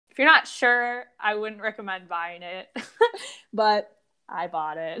If you're not sure, I wouldn't recommend buying it, but I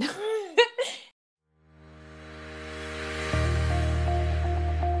bought it.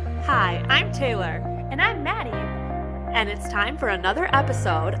 Hi, I'm Taylor. And I'm Maddie. And it's time for another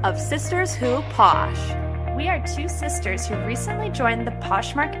episode of Sisters Who Posh. We are two sisters who recently joined the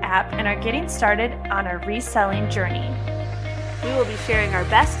Poshmark app and are getting started on our reselling journey, We will be sharing our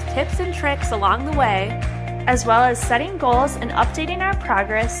best tips and tricks along the way, as well as setting goals and updating our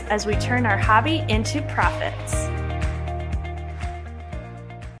progress as we turn our hobby into profits.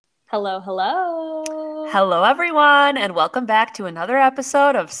 Hello. Hello, everyone, and welcome back to another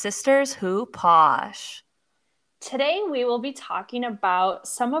episode of Sisters Who Posh. Today we will be talking about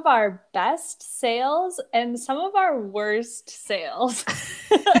some of our best sales and some of our worst sales.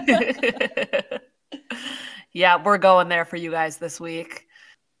 Yeah, we're going there for you guys this week,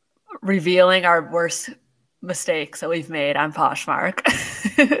 revealing our worst mistakes that we've made on Poshmark.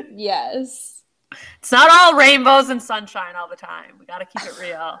 Yes. It's not all rainbows and sunshine all the time. We got to keep it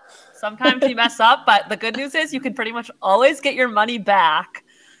real. Sometimes you mess up, but the good news is you can pretty much always get your money back.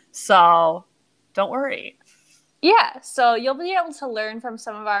 So don't worry. Yeah, so you'll be able to learn from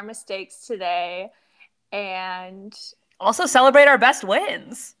some of our mistakes today and also celebrate our best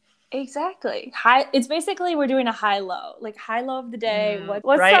wins. Exactly. It's basically we're doing a high-low, like high-low of the day.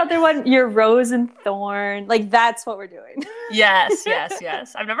 What's right? The other one? Your rose and thorn. Like that's what we're doing. Yes.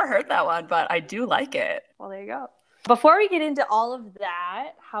 I've never heard that one, but I do like it. Well, there you go. Before we get into all of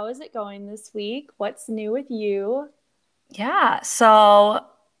that, how is it going this week? What's new with you? Yeah, so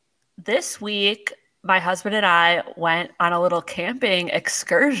this week, my husband and I went on a little camping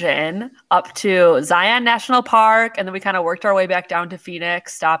excursion up to Zion National Park, and then we kind of worked our way back down to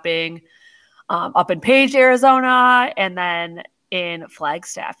Phoenix, stopping up in Page, Arizona, and then in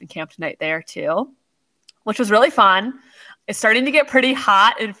Flagstaff and camped a night there too, which was really fun. It's starting to get pretty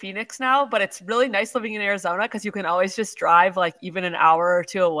hot in Phoenix now, but it's really nice living in Arizona because you can always just drive like even an hour or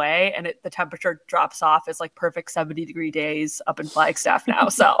two away and the temperature drops off. It's like perfect 70-degree days up in Flagstaff now.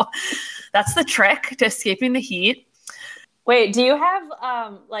 So that's the trick to escaping the heat. Wait, do you have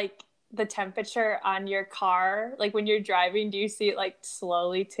like the temperature on your car? Like when you're driving, do you see it like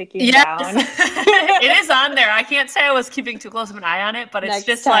slowly ticking down? It is on there. I can't say I was keeping too close of an eye on it, but it's Next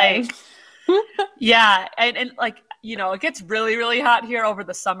just time. like, yeah. And like, you know, it gets really, really hot here over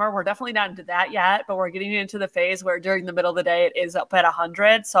the summer. We're definitely not into that yet, but we're getting into the phase where during the middle of the day, it is up at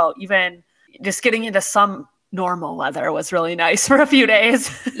 100. So even just getting into some normal weather was really nice for a few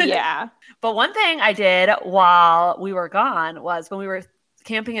days. Yeah. But one thing I did while we were gone was when we were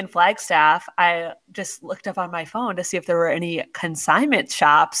camping in Flagstaff, I just looked up on my phone to see if there were any consignment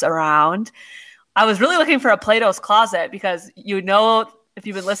shops around. I was really looking for a Plato's Closet because, you know, if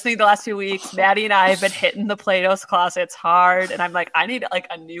you've been listening the last few weeks, Maddie and I have been hitting the Plato's Closets hard. And I'm like, I need like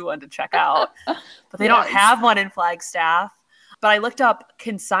a new one to check out. But they don't have one in Flagstaff. But I looked up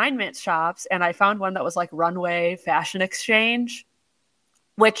consignment shops and I found one that was like Runway Fashion Exchange,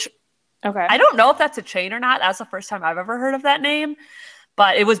 which I don't know if that's a chain or not. That's the first time I've ever heard of that name.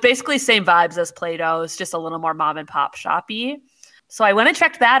 But it was basically same vibes as Plato's, just a little more mom and pop shoppy. So I went and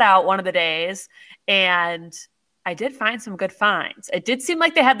checked that out one of the days, and I did find some good finds. It did seem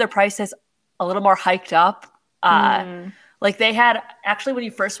like they had their prices a little more hiked up. Like they had, actually when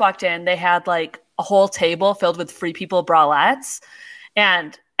you first walked in, they had like a whole table filled with Free People bralettes.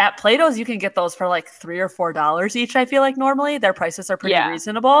 And at Plato's, you can get those for like $3 or $4 each, I feel like normally. Their prices are pretty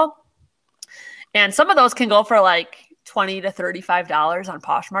reasonable. And some of those can go for like $20 to $35 on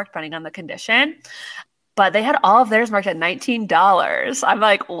Poshmark, depending on the condition. But they had all of theirs marked at $19. I'm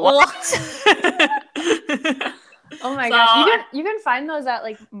like, what? Oh my gosh. You can find those at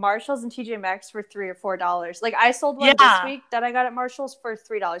like Marshalls and TJ Maxx for $3 or $4. Like I sold one this week that I got at Marshalls for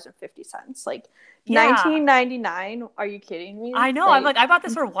 $3.50. Like $19.99. Are you kidding me? I know. Like, I'm like, I bought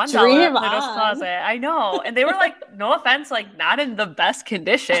this for $1 at Plato's Closet. I know. And they were like, no offense, like not in the best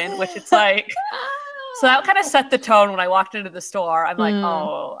condition, which it's like, so that kind of set the tone when I walked into the store. I'm like,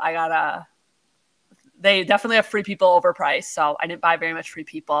 oh, they definitely have Free People overpriced. So I didn't buy very much Free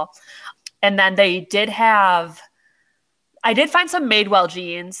People. And then they did have, I did find some Madewell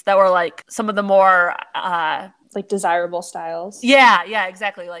jeans that were like some of the more like desirable styles. Yeah,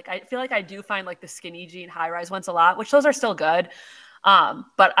 exactly. Like I feel like I do find like the skinny jean high-rise ones a lot, which those are still good.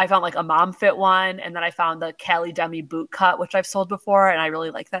 But I found like a mom fit one, and then I found the Cali Demi boot cut, which I've sold before, and I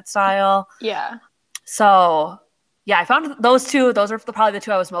really like that style. Yeah. So yeah, I found those two. Those are probably the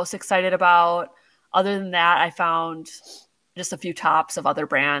two I was most excited about. Other than that, I found just a few tops of other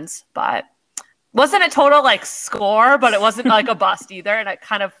brands, but Wasn't a total like score, but it wasn't like a bust either. And it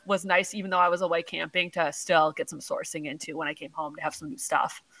kind of was nice, even though I was away camping, to still get some sourcing into when I came home to have some new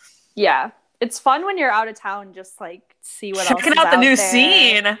stuff. Yeah. It's fun when you're out of town, just like see what else is checking out the new there.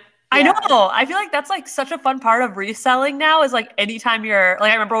 scene. Yeah. I know. I feel like that's like such a fun part of reselling now, is like anytime you're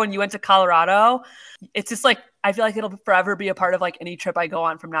like, I remember when you went to Colorado, it's just like, I feel like it'll forever be a part of like any trip I go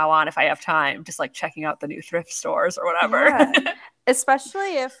on from now on if I have time, just like checking out the new thrift stores or whatever. Yeah.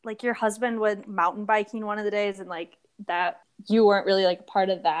 Especially if like your husband went mountain biking one of the days and like that you weren't really like part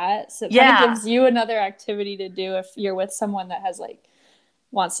of that. So it kind of gives you another activity to do if you're with someone that has like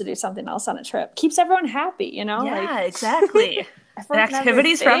wants to do something else on a trip. Keeps everyone happy, you know? Yeah, like, exactly. The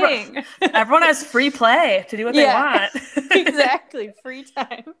activities for everyone. Everyone has free play to do what they want. Exactly. Free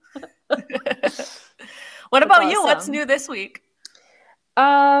time. What about you? What's new this week?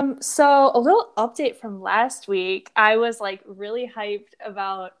 So a little update from last week. I was like really hyped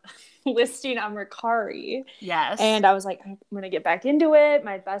about listing on Mercari. Yes. And I was like, I'm going to get back into it.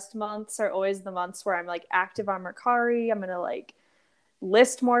 My best months are always the months where I'm like active on Mercari. I'm going to like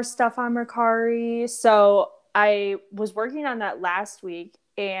list more stuff on Mercari. So I was working on that last week,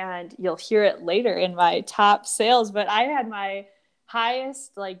 and you'll hear it later in my top sales, but I had my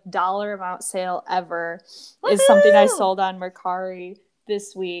highest like dollar amount sale ever. Woo-hoo! Is something I sold on Mercari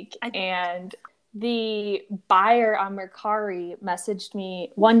this week. And the buyer on Mercari messaged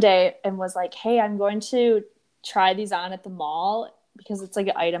me one day and was like, hey, I'm going to try these on at the mall because it's like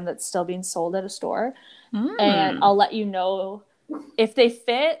an item that's still being sold at a store. And I'll let you know if they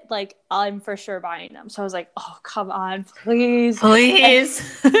fit, like I'm for sure buying them. So I was like, oh, come on, please.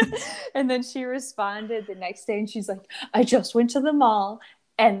 And then she responded the next day and she's like, I just went to the mall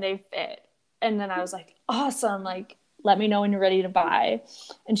and they fit. And then I was like, awesome. Like, let me know when you're ready to buy.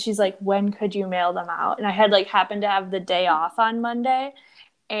 And she's like, when could you mail them out? And I had like happened to have the day off on Monday.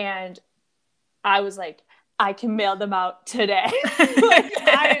 And I was like, I can mail them out today. Like,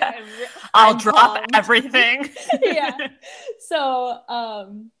 I'll drop everything. Yeah.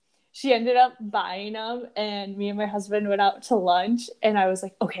 So she ended up buying them, and me and my husband went out to lunch, and I was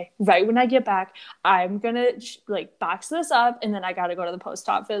like, okay, right when I get back, I'm gonna like box this up, and then I gotta go to the post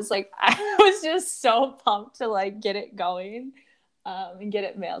office. Like, I was just so pumped to like get it going and get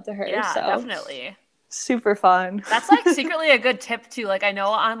it mailed to her. Yeah, so definitely. Super fun. That's like secretly a good tip too. Like, I know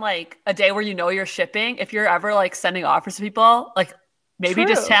on like a day where you know you're shipping, if you're ever like sending offers to people, like maybe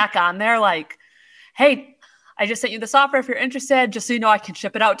just tack on there like, hey, I just sent you this offer if you're interested, just so you know I can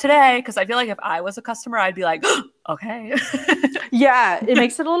ship it out today. Because I feel like if I was a customer, I'd be like, oh, okay. Yeah, it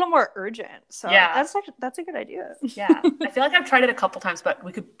makes it a little more urgent. So yeah, that's a good idea. Yeah, I feel like I've tried it a couple times, but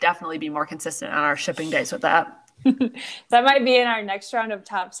we could definitely be more consistent on our shipping days with that. That might be in our next round of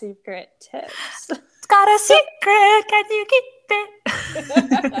top secret tips. It's got a secret. Can you keep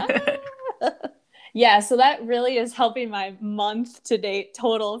it? Yeah, so that really is helping my month to date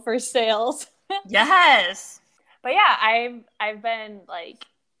total for sales. Yes. But yeah, I've been like,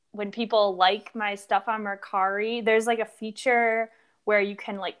 when people like my stuff on Mercari, there's like a feature where you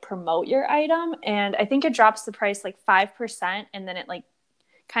can like promote your item, and I think it drops the price like 5%, and then it like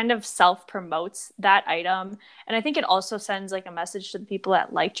kind of self promotes that item. And I think it also sends like a message to the people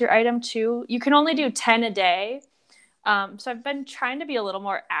that liked your item too. You can only do 10 a day. So I've been trying to be a little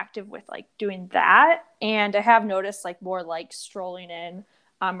more active with like doing that, and I have noticed like more like strolling in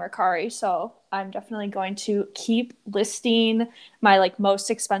on Mercari. So I'm definitely going to keep listing my like most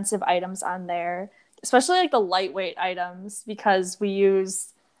expensive items on there, especially like the lightweight items, because we use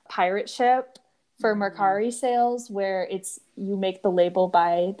Pirate Ship for Mercari sales where it's you make the label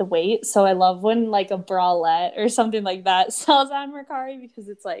by the weight. So I love when like a bralette or something like that sells on Mercari because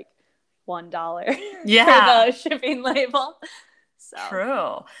it's like $1 for the shipping label. So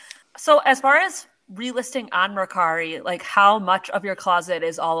true. So as far as relisting on Mercari, like how much of your closet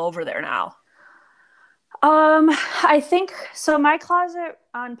is all over there now? I think so. My closet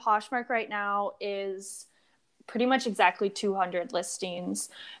on Poshmark right now is pretty much exactly 200 listings,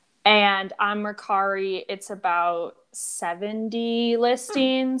 and on Mercari it's about 70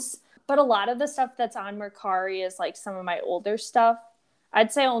 listings. But a lot of the stuff that's on Mercari is like some of my older stuff.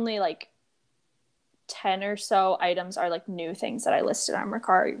 I'd say only like 10 or so items are like new things that I listed on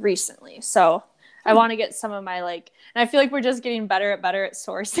Mercari recently. So I want to get some of my like, and I feel like we're just getting better at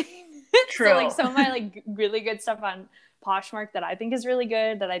sourcing. True. So like some of my like really good stuff on Poshmark that I think is really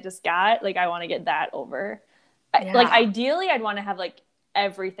good that I just got, like I want to get that over. Yeah. Like ideally I'd want to have like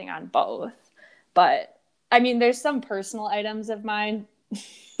everything on both. But I mean, there's some personal items of mine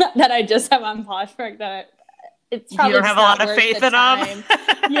that I just have on Poshmark that it's probably you don't have a lot of faith in them.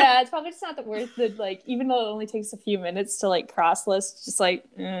 Yeah, it's probably just not worth the like. Even though it only takes a few minutes to like cross list, just like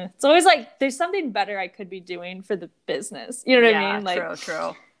it's always like there's something better I could be doing for the business. You know what I mean? Like,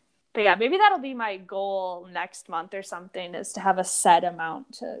 true. But yeah, maybe that'll be my goal next month or something, is to have a set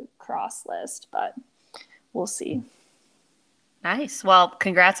amount to cross list. But we'll see. Nice. Well,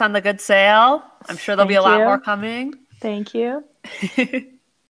 congrats on the good sale. I'm sure there'll be a lot more coming. Thank you.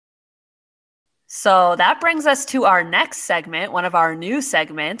 So that brings us to our next segment, one of our new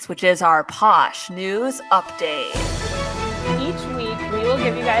segments, which is our Posh News Update. Each week, we will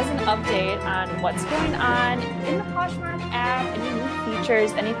give you guys an update on what's going on in the Poshmark app, any new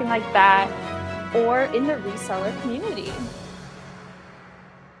features, anything like that, or in the reseller community.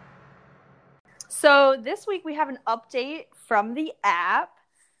 So this week, we have an update from the app.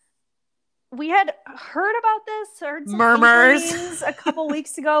 We had heard about this, heard some murmurs a couple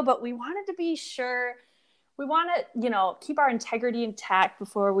weeks ago, but we wanted to be sure. We want to, keep our integrity intact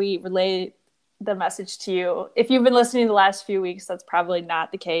before we relay the message to you. If you've been listening the last few weeks, that's probably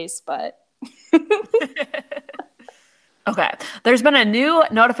not the case, but. Okay. There's been a new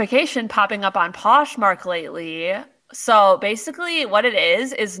notification popping up on Poshmark lately. So basically what it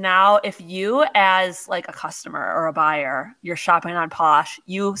is now if you as like a customer or a buyer, you're shopping on Posh,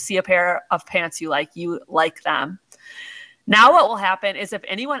 you see a pair of pants you like them. Now what will happen is if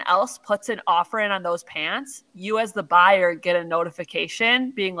anyone else puts an offer in on those pants, you as the buyer get a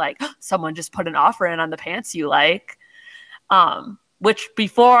notification being like, oh, someone just put an offer in on the pants you like. Which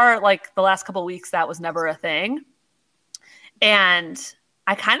before like the last couple of weeks, that was never a thing. And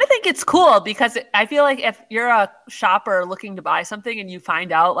I kind of think it's cool because I feel like if you're a shopper looking to buy something and you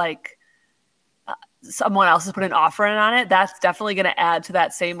find out like someone else has put an offer in on it, that's definitely going to add to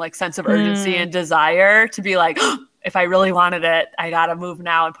that same like sense of urgency and desire to be like, oh, if I really wanted it, I got to move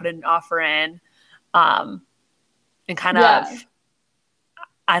now and put an offer in. And kind of,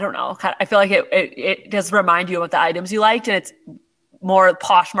 I don't know. I feel like it does remind you of the items you liked, and it's more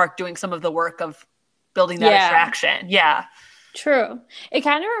Poshmark doing some of the work of building that attraction. Yeah. True. It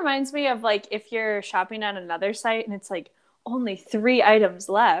kind of reminds me of like if you're shopping on another site and it's like only 3 items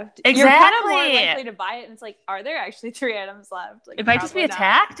left. Exactly. You're kind of more likely to buy it, and it's like, are there actually 3 items left? Like, it might just be a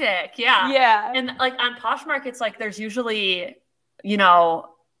tactic. Yeah. Yeah. And like on Poshmark, it's like there's usually,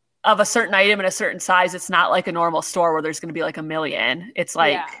 of a certain item in a certain size. It's not like a normal store where there's going to be like a million. It's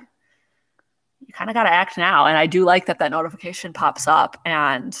like you kind of got to act now. And I do like that notification pops up,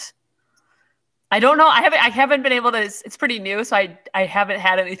 and I don't know. I haven't been able to. It's pretty new, so I haven't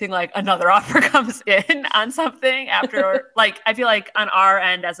had anything like another offer comes in on something after. Like I feel like on our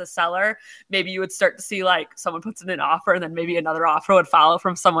end as a seller, maybe you would start to see like someone puts in an offer, and then maybe another offer would follow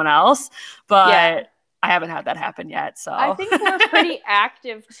from someone else. But I haven't had that happen yet. So I think we're pretty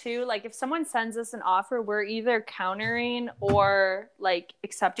active too. Like if someone sends us an offer, we're either countering or like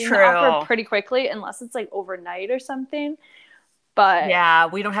accepting the offer pretty quickly, unless it's like overnight or something. But yeah,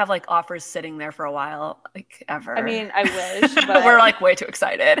 we don't have like offers sitting there for a while, like ever. I mean, I wish, but we're like way too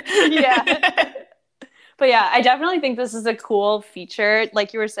excited. Yeah. But yeah, I definitely think this is a cool feature.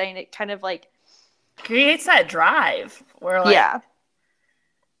 Like you were saying, it kind of like creates that drive where like,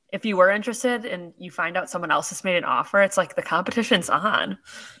 if you were interested and you find out someone else has made an offer, it's like the competition's on.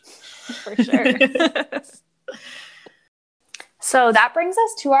 For sure. So that brings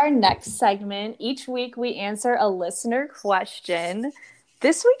us to our next segment. Each week we answer a listener question.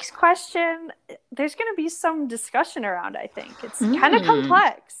 This week's question, there's going to be some discussion around, I think. It's kind of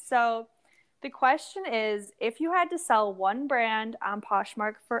complex. So the question is, if you had to sell one brand on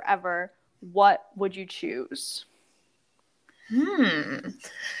Poshmark forever, what would you choose?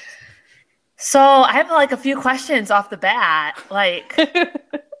 So I have like a few questions off the bat. Like...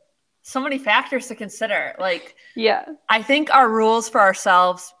 so many factors to consider. Like, I think our rules for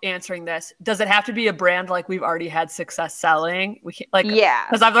ourselves answering this, does it have to be a brand like we've already had success selling? We can't like,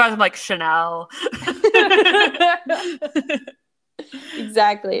 because otherwise I'm like Chanel.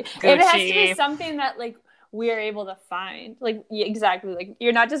 Exactly. Gucci. It has to be something that like we are able to find. Like, exactly. Like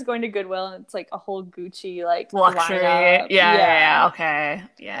you're not just going to Goodwill and it's like a whole Gucci like luxury. Lineup. Yeah. Okay.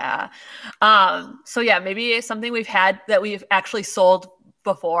 Yeah. So yeah, maybe something we've had that we've actually sold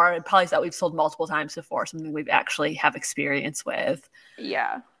before, and probably that we've sold multiple times before, something we've actually have experience with.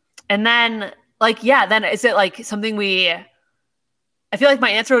 Yeah. And then then is it like something I feel like my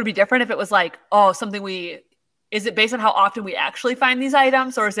answer would be different if it was like, is it based on how often we actually find these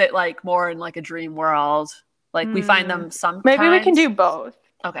items, or is it like more in like a dream world? Like we find them sometimes. Maybe we can do both.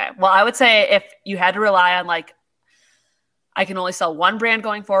 Okay. Well, I would say if you had to rely on like, I can only sell one brand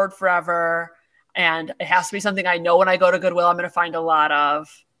going forward forever, and it has to be something I know when I go to Goodwill I'm going to find a lot of,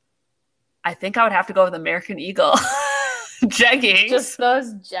 I think I would have to go with American Eagle jeggings. Just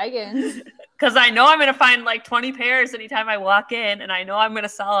those jeggings. Because I know I'm going to find like 20 pairs anytime I walk in, and I know I'm going to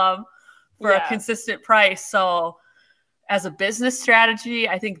sell them for a consistent price. So as a business strategy,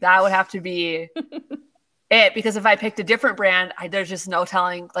 I think that would have to be it. Because if I picked a different brand, there's just no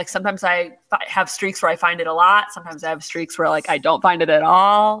telling. Like sometimes I have streaks where I find it a lot. Sometimes I have streaks where like I don't find it at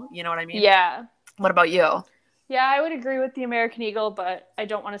all. You know what I mean? Yeah. What about you? Yeah, I would agree with the American Eagle, but I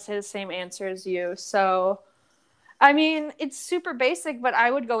don't want to say the same answer as you. So, I mean, it's super basic, but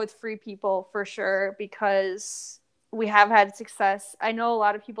I would go with Free People for sure because we have had success. I know a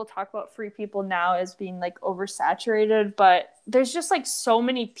lot of people talk about Free People now as being like oversaturated, but there's just like so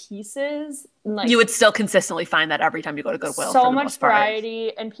many pieces. And, like, you would still consistently find that every time you go to Goodwill. So much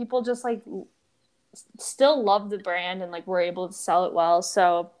variety, and people just like still love the brand and like we're able to sell it well.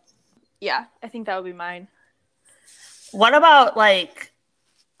 So, yeah, I think that would be mine. What about like,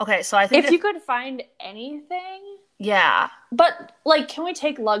 okay, so I think if you could find anything. Yeah. But like, can we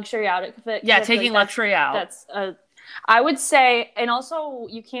take luxury out of it? Yeah, taking luxury out. I would say, and also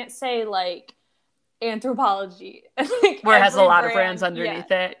you can't say like Anthropologie. Like, where it has a lot of brands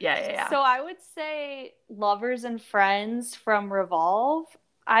underneath it. Yeah. So I would say Lovers and Friends from Revolve.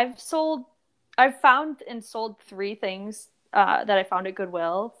 I've found and sold 3 things that I found at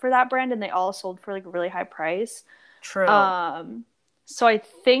Goodwill for that brand, and they all sold for like a really high price. True. So I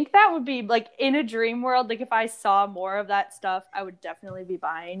think that would be like in a dream world. Like if I saw more of that stuff, I would definitely be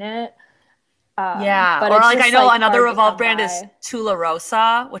buying it. But or like I know another Revolve brand is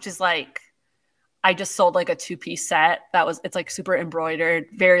Tularosa, which is like I just sold like a 2-piece set. It's like super embroidered,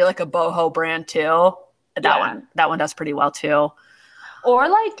 very like a boho brand too. That one does pretty well too. Or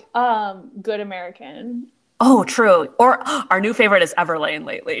like Good American. Oh, true. Or our new favorite is Everlane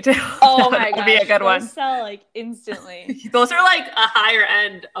lately too. Oh my gosh, would be a good one. Sell like instantly. Those are like a higher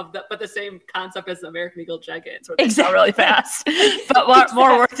end but the same concept as the American Eagle jeggings, where they sell really fast, but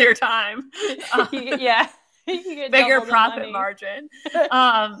more worth your time. Yeah, bigger profit margin.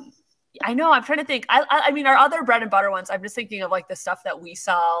 I know. I'm trying to think. I mean, our other bread and butter ones. I'm just thinking of like the stuff that we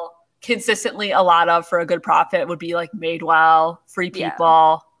sell consistently a lot of for a good profit would be like Madewell, Free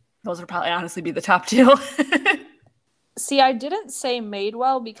People. Yeah. Those would probably honestly be the top 2. See, I didn't say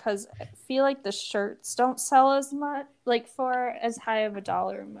Madewell because I feel like the shirts don't sell as much, like for as high of a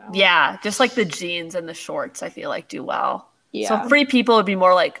dollar amount. Yeah, just like the jeans and the shorts, I feel like do well. Yeah. So Free People would be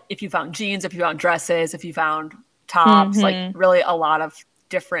more like if you found jeans, if you found dresses, if you found tops, like really a lot of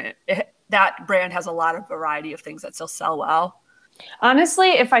different. That brand has a lot of variety of things that still sell well.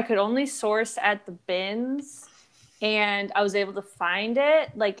 Honestly, if I could only source at the bins and I was able to find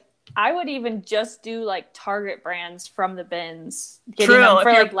it, like I would even just do like Target brands from the bins, getting them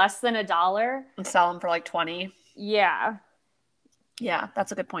for like less than $1 and sell them for like 20. Yeah,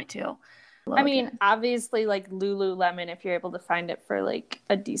 that's a good point too. I mean, obviously, like Lululemon, if you're able to find it for like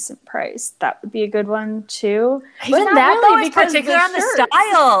a decent price, that would be a good one too. Even that though is particular on the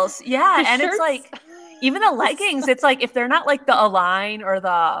styles. Yeah, and it's like even the leggings. It's like if they're not like the Align or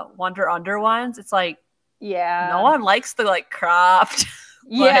the Wonder Under ones, it's like no one likes the like cropped.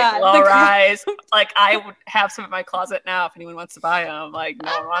 Low rise. Like I would have some in my closet now if anyone wants to buy them. Like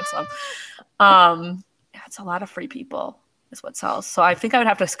no one wants them. It's a lot of Free People is what sells. So I think I would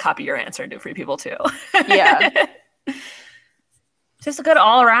have to copy your answer and do Free People too. Yeah. Just a good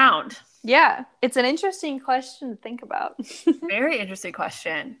all around. Yeah. It's an interesting question to think about. Very interesting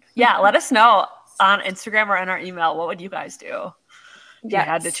question. Yeah. Let us know on Instagram or in our email. What would you guys do if you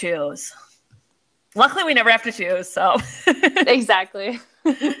had to choose? Luckily, we never have to choose, so. Exactly.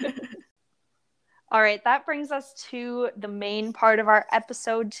 All right, that brings us to the main part of our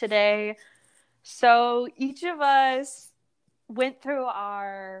episode today. So each of us went through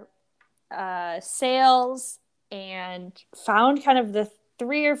our sales and found kind of the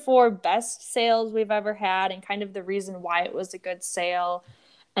 3 or 4 best sales we've ever had and kind of the reason why it was a good sale.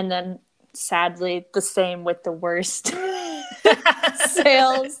 And then, sadly, the same with the worst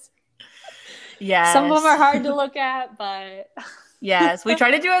sales. Yes. Some of them are hard to look at, but yes, we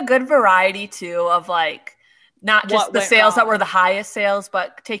try to do a good variety too of like not just the sales that were the highest sales,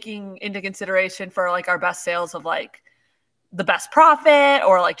 but taking into consideration for like our best sales of like the best profit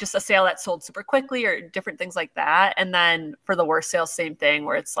or like just a sale that sold super quickly or different things like that. And then for the worst sales, same thing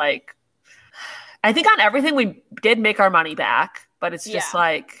where it's like, I think on everything we did make our money back, but it's just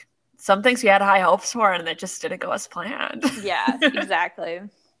like some things we had high hopes for and it just didn't go as planned. Yeah, exactly.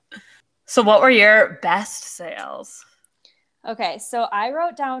 So what were your best sales? Okay, so I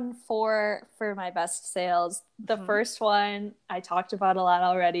wrote down 4 for my best sales. The first one I talked about a lot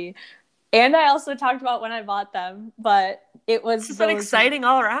already. And I also talked about when I bought them. But It was just been exciting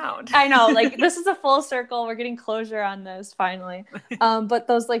all around. I know, like this is a full circle. We're getting closure on this finally. But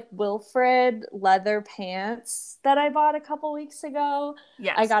those like Wilfred leather pants that I bought a couple weeks ago,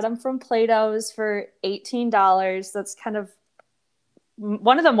 yes, I got them from Plato's for $18. That's kind of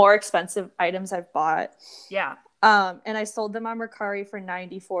one of the more expensive items I've bought. Yeah. And I sold them on Mercari for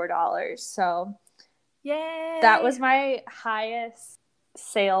 $94. So yay, that was my highest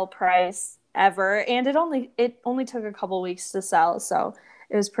sale price ever, and it only took a couple weeks to sell, so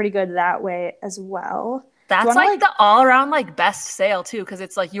it was pretty good that way as well. That's like the all around like best sale too, because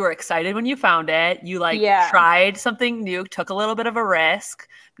it's like you were excited when you found it, you like tried something new, took a little bit of a risk,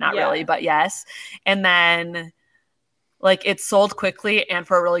 not really, but yes, and then like it sold quickly and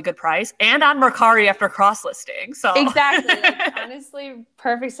for a really good price, and on Mercari after cross listing. So exactly, like, honestly,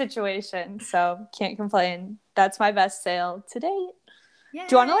 perfect situation. So can't complain. That's my best sale to date. Yay.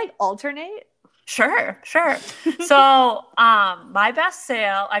 Do you want to like alternate? Sure. So my best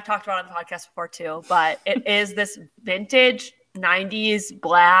sale, I've talked about on the podcast before too, but it is this vintage 90s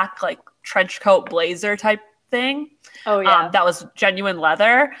black like trench coat blazer type thing. Oh yeah. That was genuine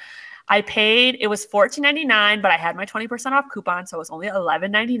leather. it was $14.99, but I had my 20% off coupon, so it was only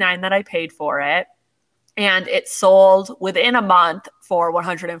 $11.99 that I paid for it. And it sold within a month for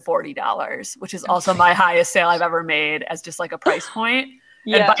 $140, which is also my highest sale I've ever made as just like a price point.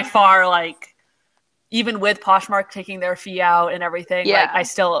 And by far, like, even with Poshmark taking their fee out and everything, like, I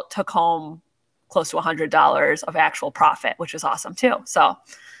still took home close to $100 of actual profit, which is awesome too. So,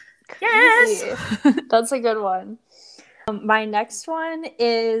 yes. That's a good one. My next one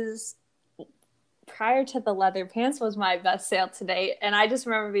is, prior to the leather pants, was my best sale to date. And I just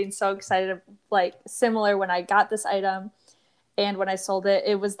remember being so excited, like, similar when I got this item and when I sold it.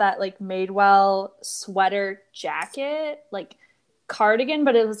 It was that, like, Madewell sweater jacket, like, cardigan,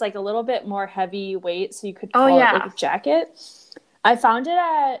 but it was like a little bit more heavy weight, so you could call it like a jacket. I found it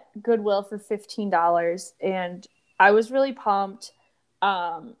at Goodwill for $15 and I was really pumped.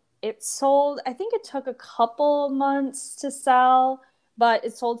 It sold, I think it took a couple months to sell, but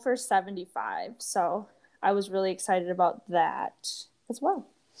it sold for $75. So I was really excited about that as well.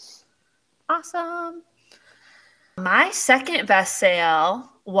 Awesome. My second best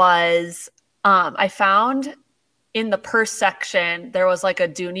sale was I found in the purse section, there was like a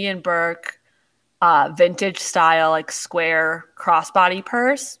Dooney and Burke vintage style, like square crossbody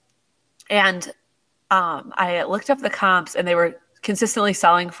purse. And I looked up the comps and they were consistently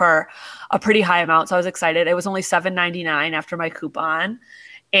selling for a pretty high amount. So I was excited. It was only $7.99 after my coupon.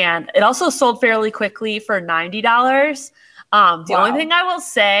 And it also sold fairly quickly for $90. The only thing I will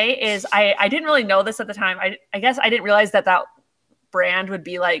say is I didn't really know this at the time. I guess I didn't realize that brand would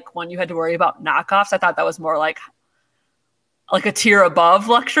be like one you had to worry about knockoffs. I thought that was more like a tier above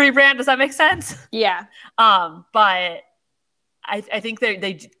luxury brand. Does that make sense? Yeah. But I think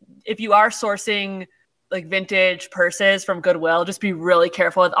they if you are sourcing like vintage purses from Goodwill, just be really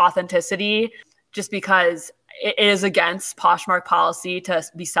careful with authenticity, just because it is against Poshmark policy to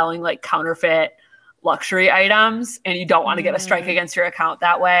be selling like counterfeit luxury items, and you don't want to get a strike against your account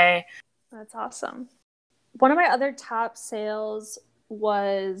that way. That's awesome. One of my other top sales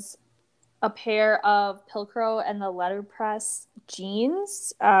was a pair of Pilcrow and the Letterpress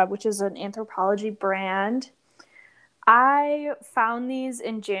jeans, which is an Anthropologie brand. I found these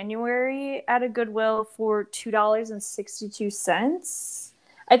in January at a Goodwill for $2.62.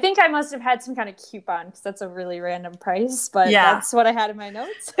 I think I must have had some kind of coupon because that's a really random price, but that's what I had in my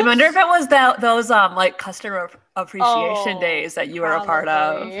notes. I wonder if it was those like customer appreciation days that you were a part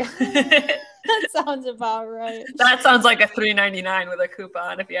of. That sounds about right. That sounds like a $3.99 with a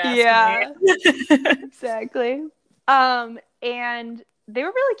coupon, if you ask me. Exactly. And they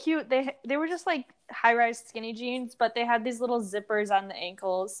were really cute. They were just like high-rise skinny jeans, but they had these little zippers on the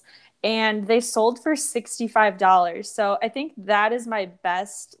ankles, and they sold for $65. So I think that is my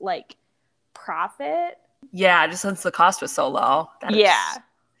best like profit. Yeah, just since the cost was so low.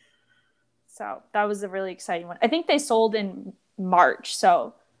 So that was a really exciting one. I think they sold in March,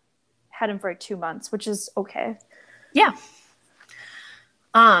 so had them for 2 months, which is okay. Yeah.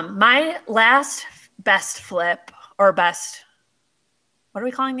 My last best flip or best, what are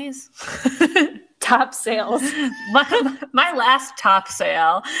we calling these? Top sales. My last top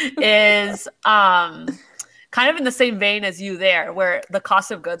sale is kind of in the same vein as you there, where the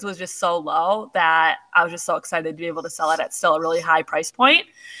cost of goods was just so low that I was just so excited to be able to sell it at still a really high price point.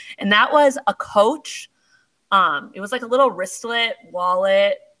 And that was a Coach. It was like a little wristlet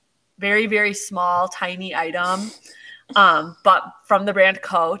wallet, very, very small, tiny item, but from the brand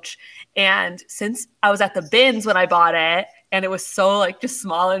Coach. And since I was at the bins when I bought it, and it was so like just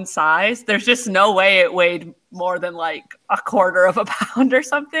small in size, there's just no way it weighed more than like a quarter of a pound or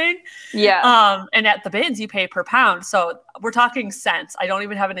something. Yeah. And at the bins you pay per pound. So we're talking cents. I don't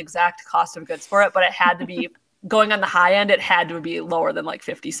even have an exact cost of goods for it, but it had to be going on the high end. It had to be lower than like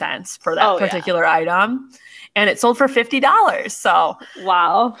 50 cents for that particular item. And it sold for $50. So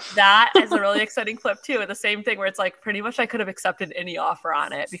wow, that is a really exciting flip too. And the same thing where it's like pretty much I could have accepted any offer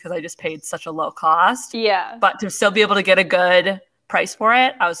on it because I just paid such a low cost. Yeah. But to still be able to get a good price for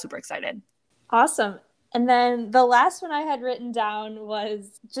it, I was super excited. Awesome. And then the last one I had written down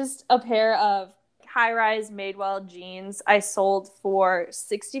was just a pair of high-rise Madewell jeans I sold for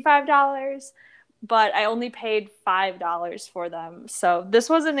 $65, but I only paid $5 for them. So this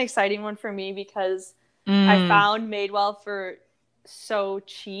was an exciting one for me because I found Madewell for so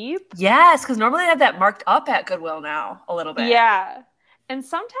cheap. Yes, because normally they have that marked up at Goodwill now a little bit. Yeah. And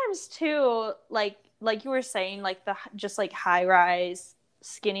sometimes too, like you were saying, like just like high-rise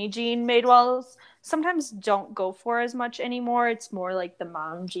skinny jean Madewells sometimes don't go for as much anymore. It's more like the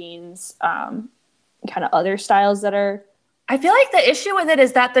mom jeans, kind of other styles that are. I feel like the issue with it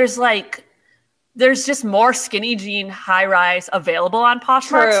is that there's just more skinny jean high rise available on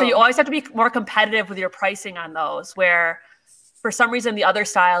Poshmark. So you always have to be more competitive with your pricing on those, where for some reason the other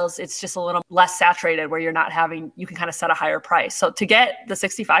styles, it's just a little less saturated where you can kind of set a higher price. So to get the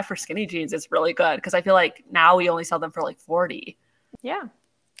 65 for skinny jeans is really good because I feel like now we only sell them for like 40. Yeah.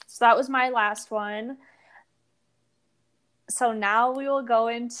 So that was my last one. So now we will go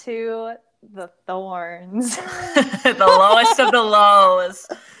into the thorns. The lowest of the lows.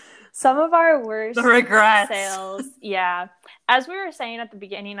 Some of our worst regrets. Sales. Yeah. As we were saying at the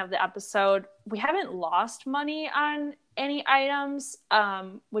beginning of the episode, we haven't lost money on any items,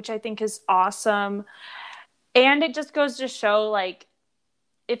 which I think is awesome. And it just goes to show, like,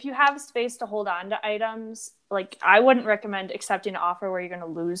 if you have space to hold on to items, like, I wouldn't recommend accepting an offer where you're going to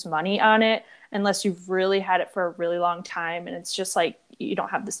lose money on it unless you've really had it for a really long time and it's just like you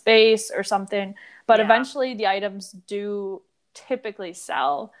don't have the space or something. But eventually the items do typically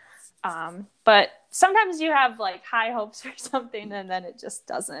sell. But sometimes you have like high hopes for something and then it just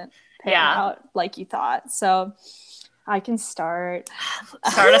doesn't pan out like you thought. So I can start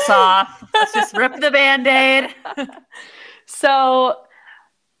us off. Let's just rip the Band-Aid. So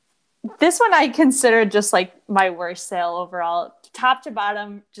this one I consider just like my worst sale overall. Top to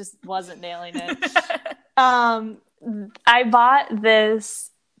bottom, just wasn't nailing it. I bought this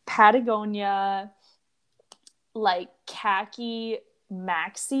Patagonia like khaki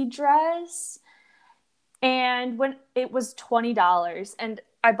maxi dress, and when it was $20, and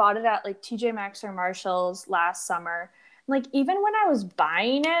I bought it at like TJ Maxx or Marshalls last summer. Like, even when I was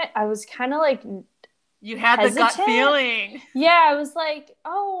buying it, I was kind of like, you had hesitant. The gut feeling. Yeah, I was like,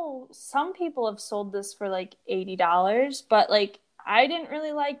 oh, some people have sold this for like $80, but like I didn't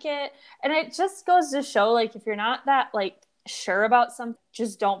really like it. And it just goes to show, like, if you're not that like sure about something,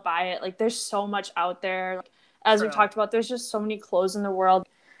 just don't buy it. Like, there's so much out there. Like, as we talked about, there's just so many clothes in the world.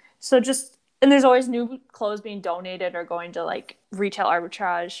 So and there's always new clothes being donated or going to like retail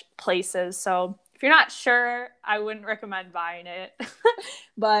arbitrage places. So if you're not sure, I wouldn't recommend buying it.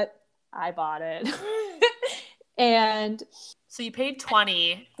 But I bought it. And so you paid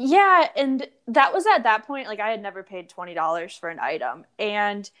 $20. Yeah, and that was at that point, like, I had never paid $20 for an item.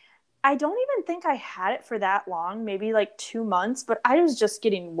 And I don't even think I had it for that long, maybe like 2 months, but I was just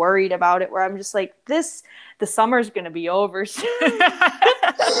getting worried about it, where I'm just like, the summer's going to be over soon.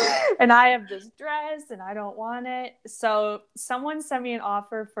 And I have this dress and I don't want it. So someone sent me an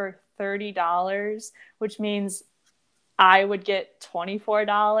offer for $30, which means I would get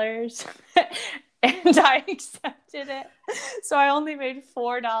 $24. And I accepted it. So I only made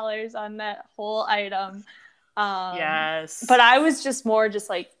 $4 on that whole item. Yes. But I was just more just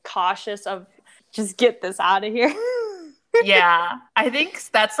like cautious of just get this out of here. Yeah. I think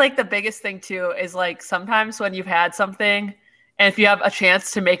that's like the biggest thing too, is like sometimes when you've had something and if you have a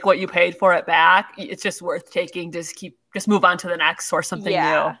chance to make what you paid for it back, it's just worth taking. Just move on to the next or something new.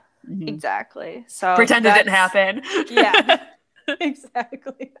 Mm-hmm. Exactly. So pretend it didn't happen. Yeah,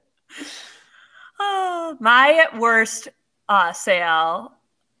 exactly. Oh, my worst sale,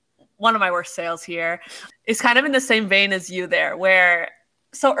 one of my worst sales here, is kind of in the same vein as you there,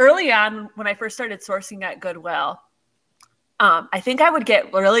 so early on when I first started sourcing at Goodwill, I think I would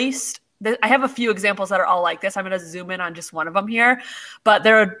get released. I have a few examples that are all like this. I'm going to zoom in on just one of them here, but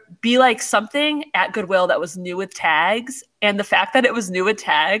there would be like something at Goodwill that was new with tags. And the fact that it was new with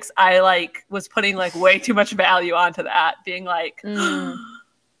tags, I like was putting like way too much value onto that, being like,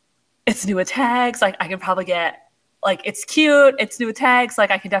 it's new with tags. Like, I can probably get, like, it's cute. It's new with tags.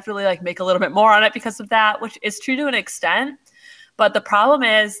 Like, I can definitely like make a little bit more on it because of that, which is true to an extent. But the problem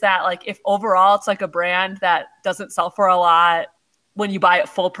is that like if overall it's like a brand that doesn't sell for a lot, when you buy it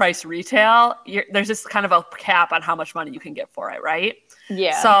full price retail, there's just kind of a cap on how much money you can get for it, right?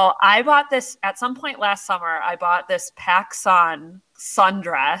 Yeah. So I bought this at some point last summer. I bought this PacSun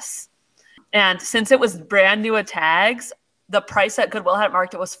sundress. And since it was brand new at tags, the price at Goodwill had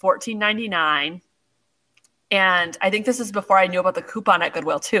marked it was $14.99. And I think this is before I knew about the coupon at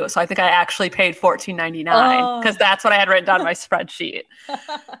Goodwill too. So I think I actually paid $14.99 because that's what I had written down on my spreadsheet.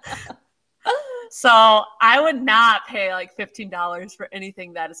 So I would not pay like $15 for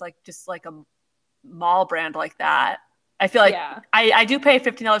anything that is like just like a mall brand like that. I feel like I do pay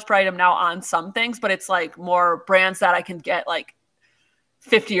 $15 per item now on some things, but it's like more brands that I can get like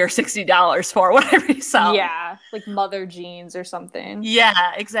 $50 or $60 for whatever you sell. Yeah, like Mother Jeans or something.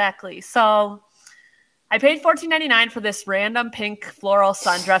 Yeah, exactly. So I paid $14.99 for this random pink floral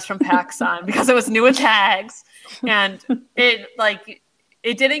sundress from PacSun because it was new at tags, and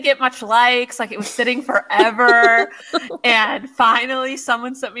it didn't get much likes. Like it was sitting forever. And finally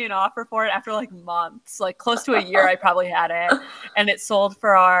someone sent me an offer for it after like months, like close to a year I probably had it. And it sold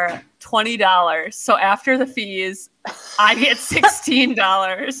for our $20. So after the fees, I get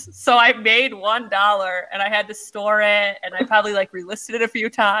 $16. So I made $1 and I had to store it. And I probably like relisted it a few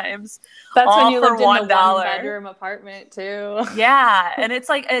times. That's when you lived in the one-bedroom apartment too. Yeah. And it's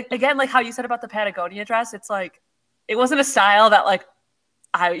like, again, like how you said about the Patagonia dress, it's like, it wasn't a style that like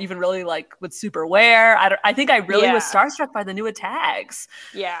I even really like would super wear. I think I really was starstruck by the new tags.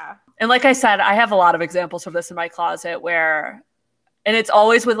 Yeah. And like I said, I have a lot of examples of this in my closet where, and it's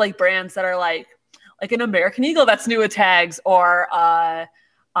always with like brands that are like an American Eagle that's new at tags, or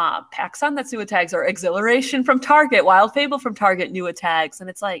PacSun that's new at tags, or Exhilaration from Target, Wild Fable from Target, new at tags. And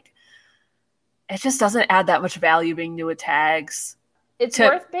it's like, it just doesn't add that much value being new at tags. It's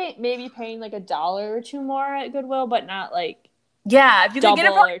worth maybe paying like $1 or $2 more at Goodwill, but not like, yeah, if you can get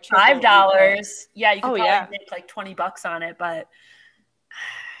it for like $5, you could probably make like $20 on it. But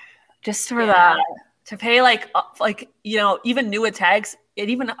just for to pay like you know, even new at tags, it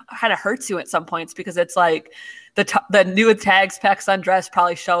even kind of hurts you at some points because it's like the new at tags PacSun dress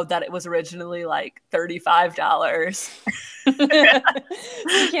probably showed that it was originally like $35.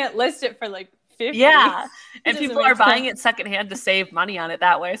 You can't list it for like $50. Yeah, and people are buying it secondhand to save money on it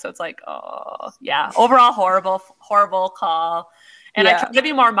that way. So it's like, oh yeah, overall horrible call. And I try to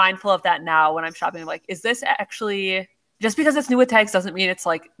be more mindful of that now when I'm shopping. Like, is this actually, just because it's new at tags doesn't mean it's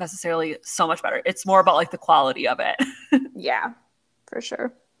like necessarily so much better. It's more about like the quality of it. Yeah, for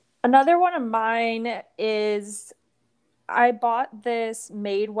sure. Another one of mine is I bought this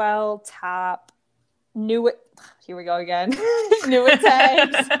Madewell top here we go again. New at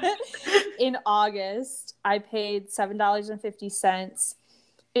tags in August. I paid $7.50.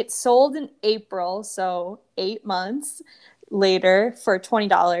 It sold in April, so 8 months later for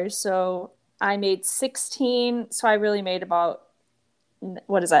 $20. So I made $16. So I really made about,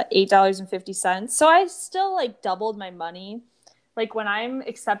 what is that, $8.50. So I still like doubled my money. Like when I'm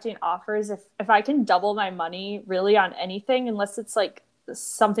accepting offers, if I can double my money really on anything, unless it's like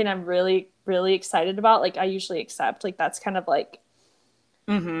something I'm really, really excited about, like I usually accept. Like that's kind of like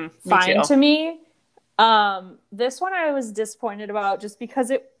fine to me. This one I was disappointed about just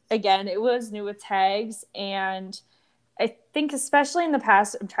because it was new with tags, and I think especially in the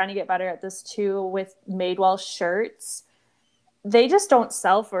past, I'm trying to get better at this too with Madewell shirts. They just don't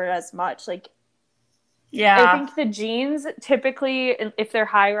sell for as much. Like, I think the jeans typically, if they're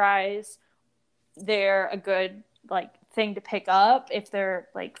high rise, they're a good like thing to pick up if they're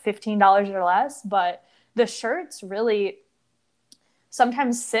like $15 or less. But the shirts really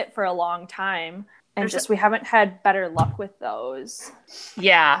sometimes sit for a long time. And we haven't had better luck with those.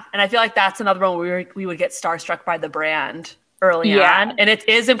 Yeah. And I feel like that's another one where we would get starstruck by the brand early on. And it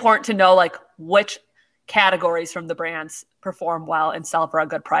is important to know like which categories from the brands perform well and sell for a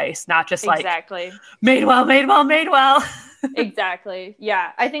good price, not just like Madewell. Exactly.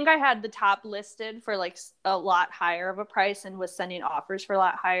 Yeah. I think I had the top listed for like a lot higher of a price and was sending offers for a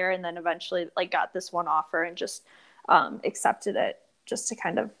lot higher. And then eventually like got this one offer and just accepted it just to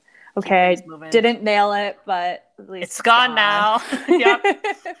kind of, okay, didn't nail it, but at least it's gone now.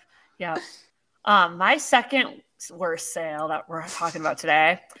 Yep. My second worst sale that we're talking about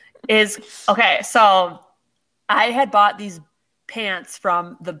today is, okay, so I had bought these pants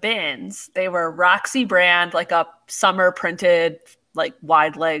from the Bins. They were Roxy brand, like a summer printed, like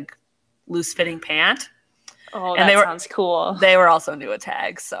wide leg, loose fitting pant. Oh, and sounds cool. They were also new at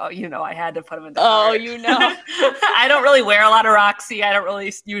tags, so I had to put them in the cart. I don't really wear a lot of Roxy. I don't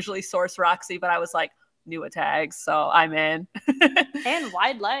really usually source Roxy, but I was like, new at tags, so I'm in. And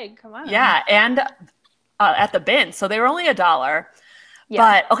wide leg, come on. Yeah, and at the bin. So they were only $1. Yeah.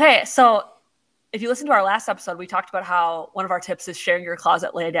 But okay, so if you listen to our last episode, we talked about how one of our tips is sharing your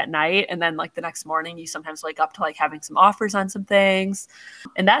closet late at night. And then like the next morning, you sometimes wake up to like having some offers on some things.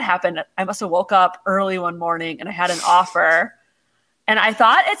 And that happened. I must have woke up early one morning and I had an offer. And I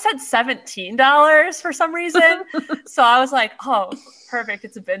thought it said $17 for some reason. So I was like, oh, perfect.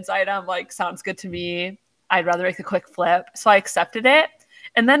 It's a bins item. Like, sounds good to me. I'd rather make a quick flip. So I accepted it.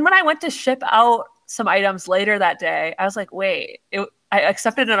 And then when I went to ship out some items later that day, I was like, wait, I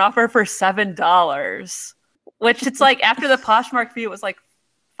accepted an offer for $7, which it's like after the Poshmark fee, it was like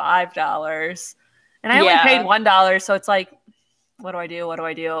 $5. And I only paid $1. So it's like, what do I do? What do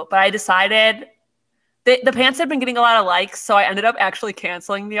I do? But I decided the pants had been getting a lot of likes. So I ended up actually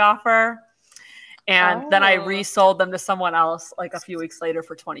canceling the offer. And then I resold them to someone else like a few weeks later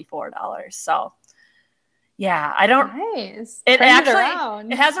for $24. So yeah, I don't. Nice. It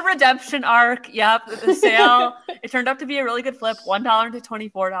actually, it has a redemption arc. Yep, the sale. It turned out to be a really good flip, $1 to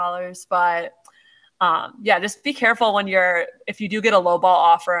 $24. But yeah, just be careful when if you do get a lowball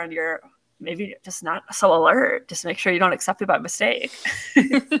offer and you're maybe just not so alert. Just make sure you don't accept it by mistake.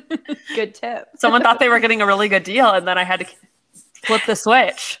 Good tip. Someone thought they were getting a really good deal, and then I had to flip the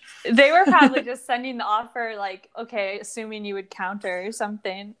switch. They were probably just sending the offer like, okay, assuming you would counter or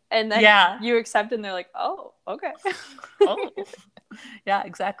something. And then you accept and they're like, oh, okay. Oh, yeah,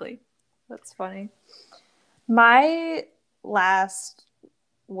 exactly. That's funny. My last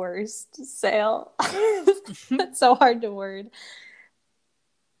worst sale. It's so hard to word.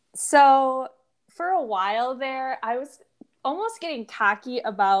 So for a while there, I was almost getting cocky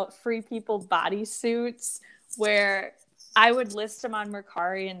about Free People bodysuits where I would list them on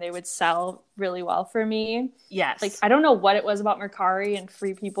Mercari and they would sell really well for me. Yes. Like, I don't know what it was about Mercari and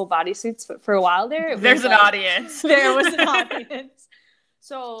Free People bodysuits, but for a while there, there's an audience. There was an audience.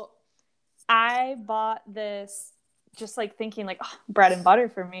 So I bought this just like thinking like, oh, bread and butter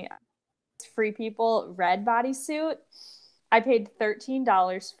for me. Free People red bodysuit. I paid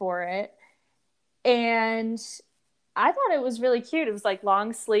 $13 for it. And I thought it was really cute. It was like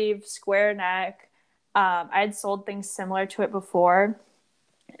long sleeve, square neck. I had sold things similar to it before.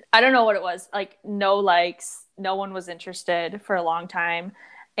 I don't know what it was. Like, no likes. No one was interested for a long time.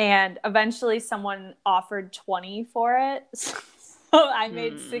 And eventually someone offered $20 for it. So I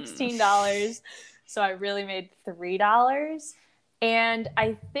made $16. So I really made $3. And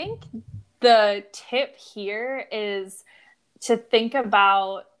I think the tip here is to think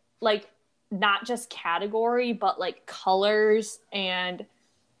about, like, not just category, but, like, colors and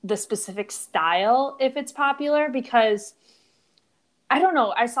the specific style if it's popular, because I don't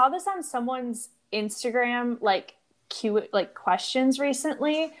know, I saw this on someone's Instagram like questions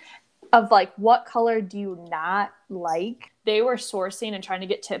recently of like, what color do you not like? They were sourcing and trying to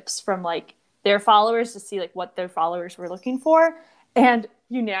get tips from like their followers to see like what their followers were looking for, and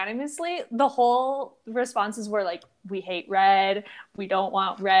unanimously the whole responses were like, we hate red, we don't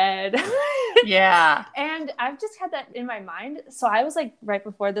want red. Yeah. And I've just had that in my mind. So I was like, right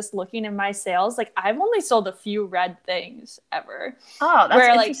before this, looking in my sales, like I've only sold a few red things ever. Oh,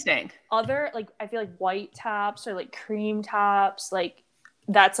 that's interesting. Like, other, like, I feel like white tops or like cream tops, like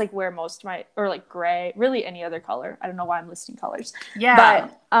that's like where most of my, or like gray, really any other color. I don't know why I'm listing colors. Yeah.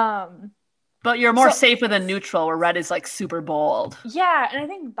 But you're more safe with a neutral where red is like super bold. Yeah. And I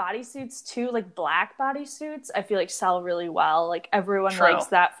think bodysuits too, like black bodysuits, I feel like sell really well. Like everyone likes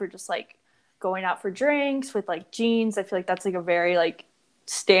that for just like going out for drinks with like jeans. I feel like that's like a very like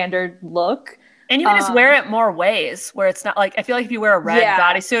standard look. And you can just wear it more ways where it's not like, I feel like if you wear a red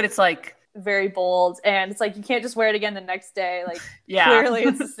bodysuit, it's like very bold. And it's like, you can't just wear it again the next day. Like clearly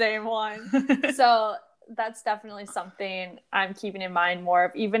it's the same one. So that's definitely something I'm keeping in mind more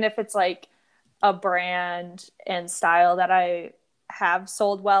of, even if it's like a brand and style that I have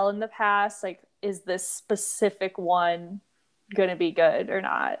sold well in the past. Like, is this specific one going to be good or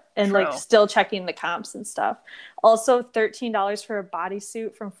not? And like still checking the comps and stuff. Also, $13 for a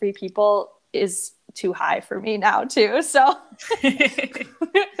bodysuit from Free People is too high for me now too. So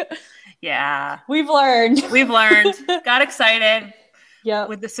yeah, we've learned. Got excited. Yeah,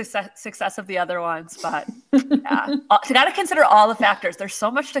 with the success of the other ones, but yeah, you got to consider all the factors. There's so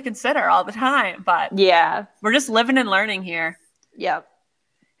much to consider all the time, but yeah, we're just living and learning here. Yep.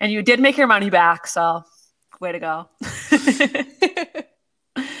 And you did make your money back, so way to go.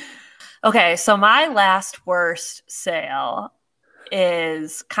 Okay, so my last worst sale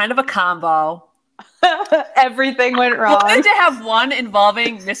is kind of a combo. Everything went wrong. I wanted to have one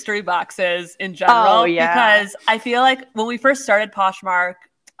involving mystery boxes in general, because I feel like when we first started Poshmark,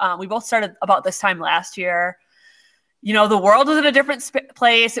 we both started about this time last year, the world was in a different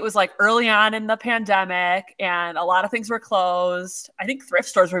place. It was like early on in the pandemic and a lot of things were closed. I think thrift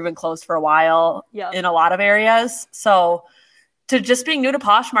stores were even closed for a while in a lot of areas. So to just being new to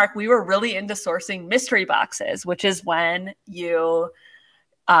Poshmark, we were really into sourcing mystery boxes, which is when you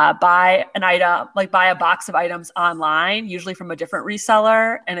buy an item, like buy a box of items online, usually from a different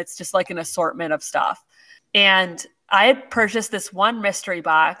reseller. And it's just like an assortment of stuff. And I had purchased this one mystery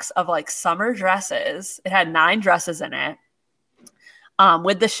box of like summer dresses. It had 9 dresses in it.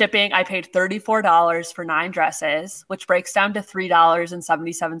 With the shipping, I paid $34 for 9 dresses, which breaks down to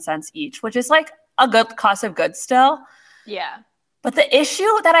 $3.77 each, which is like a good cost of goods still. Yeah. But the issue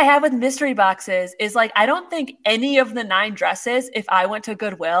that I have with mystery boxes is like, I don't think any of the 9 dresses, if I went to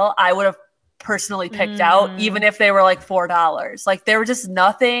Goodwill, I would have personally picked out, even if they were like $4. Like there was just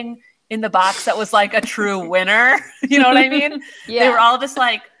nothing in the box that was like a true winner. You know what I mean? Yeah. They were all just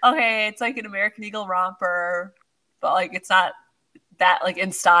like, okay, it's like an American Eagle romper, but like it's not that like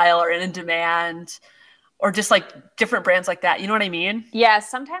in style or in demand or just like different brands like that. You know what I mean? Yeah.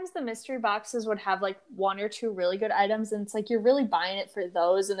 Sometimes the mystery boxes would have like 1 or 2 really good items and it's like you're really buying it for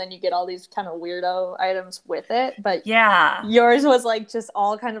those and then you get all these kind of weirdo items with it. But yeah, yours was like just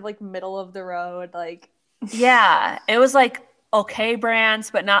all kind of like middle of the road. Like, yeah, it was like okay brands,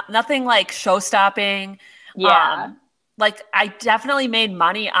 but nothing like show-stopping. Yeah. Like I definitely made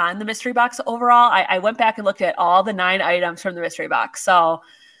money on the mystery box overall. I went back and looked at all the 9 items from the mystery box. So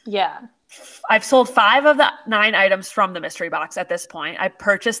yeah, I've sold 5 of the 9 items from the mystery box at this point. I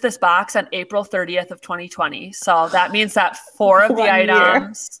purchased this box on April 30th of 2020. So that means that 4 of the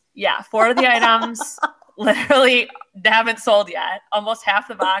items, 4 of the items literally haven't sold yet. Almost half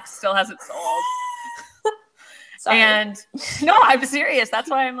the box still hasn't sold. Sorry. And no, I'm serious. That's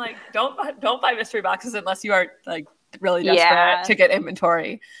why I'm like, don't buy mystery boxes unless you are like really desperate to get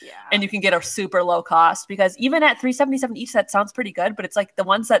inventory. Yeah. And you can get a super low cost because even at $3.77 each, that sounds pretty good. But it's like the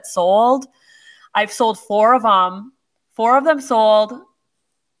ones that sold, I've sold 4 of them. 4 of them sold.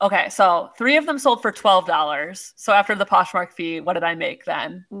 Okay, so 3 of them sold for $12. So after the Poshmark fee, what did I make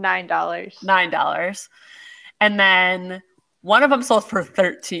then? $9. $9. And then one of them sold for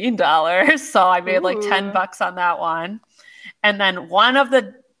 $13. So I made like $10 on that one. And then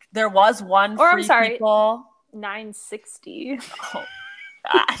there was one people. $9.60.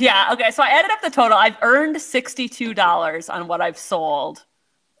 Oh, yeah. Okay. So I added up the total. I've earned $62 on what I've sold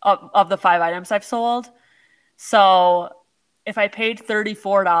of the 5 items I've sold. So if I paid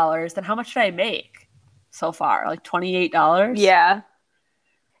 $34, then how much did I make so far? Like $28? Yeah.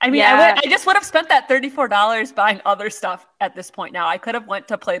 I mean, I just would have spent that $34 buying other stuff at this point now. I could have went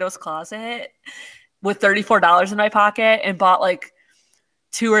to Plato's Closet with $34 in my pocket and bought like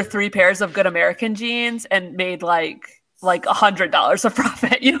 2 or 3 pairs of good American jeans and made like $100 of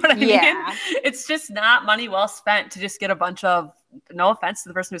profit. You know what I mean? It's just not money well spent to just get a bunch of, no offense to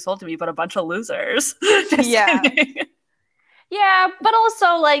the person who sold to me, but a bunch of losers. Kidding. Yeah, but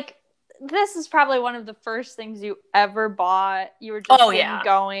also like, this is probably one of the first things you ever bought. You were just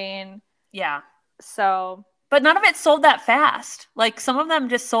going. Yeah. So. But none of it sold that fast. Like some of them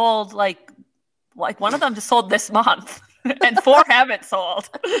just sold like one of them just sold this month and 4 haven't sold.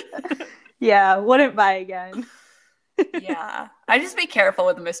 Yeah. Wouldn't buy again. Yeah. I just be careful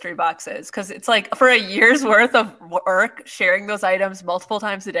with the mystery boxes because it's like for a year's worth of work, sharing those items multiple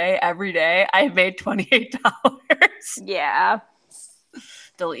times a day, every day, I've made $28. Yeah.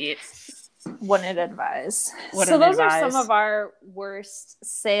 Delete. Wouldn't advise. So those are some of our worst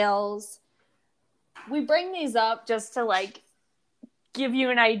sales. We bring these up just to like give you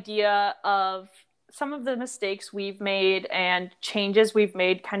an idea of some of the mistakes we've made and changes we've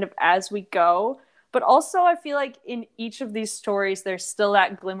made kind of as we go. But also I feel like in each of these stories, there's still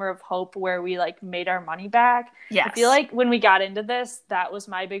that glimmer of hope where we like made our money back. Yes. I feel like when we got into this, that was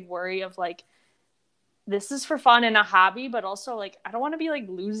my big worry of like, this is for fun and a hobby, but also like I don't want to be like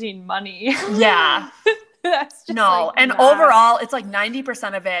losing money. Yeah. That's just overall it's like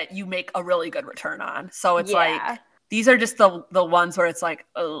 90% of it you make a really good return on. So it's like these are just the ones where it's like,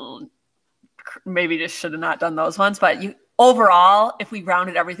 oh, maybe just should have not done those ones. But overall, if we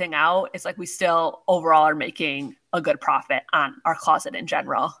rounded everything out, it's like we still overall are making a good profit on our closet in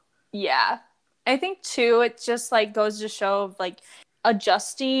general. Yeah. I think too, it just like goes to show like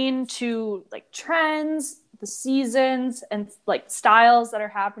adjusting to like trends, the seasons, and like styles that are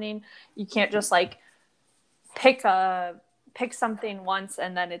happening. You can't just like pick something once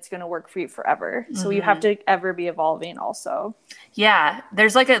and then it's going to work for you forever. So you have to ever be evolving also. Yeah.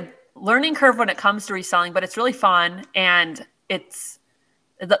 There's like a learning curve when it comes to reselling, but it's really fun. And it's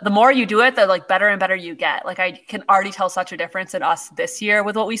the more you do it, the like better and better you get. Like I can already tell such a difference in us this year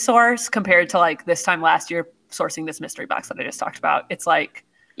with what we source compared to like this time last year sourcing this mystery box that I just talked about. It's like,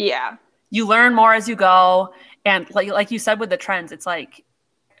 yeah, you learn more as you go. And like you said with the trends, it's like,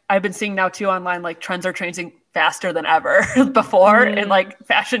 I've been seeing now too online, like trends are changing faster than ever before in like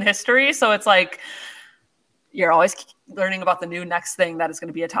fashion history. So it's like, you're always learning about the new next thing that is going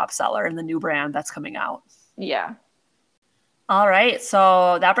to be a top seller and the new brand that's coming out. Yeah. All right.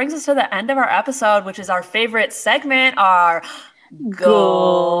 So that brings us to the end of our episode, which is our favorite segment, our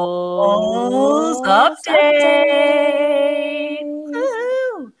Goals Update.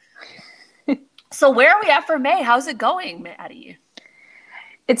 Woo-hoo. So where are we at for May? How's it going, Maddie?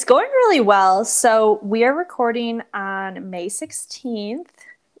 It's going really well. So we are recording on May 16th,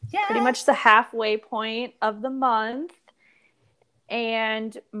 pretty much the halfway point of the month.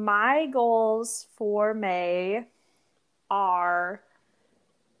 And my goals for May are,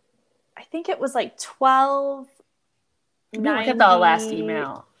 I think it was like 12. Let me look at the last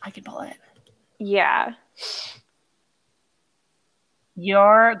email. I can pull it. Yeah.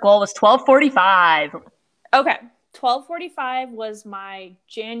 Your goal was 1245. Okay. 1245 was my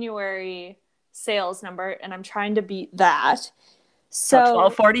January sales number, and I'm trying to beat that. So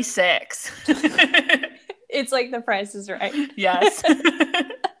 1246. It's like the price is right. Yes.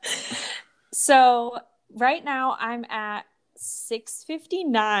 So right now I'm at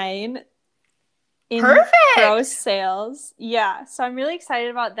 659 in Perfect. gross sales. Yeah. So I'm really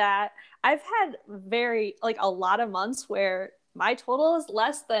excited about that. I've had a lot of months where my total is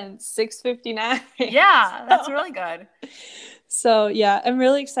less than 659. Yeah, that's really good. So yeah, I'm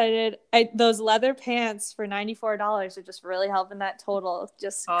really excited. Those leather pants for $94 are just really helping that total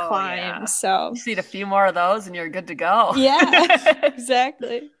just climb. Yeah. So you just need a few more of those and you're good to go. Yeah,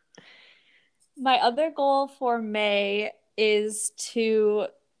 exactly. My other goal for May is to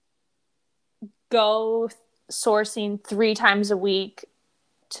go sourcing 3 times a week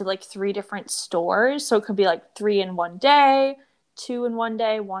to like 3 different stores. So it could be like 3 in one day, 2 in one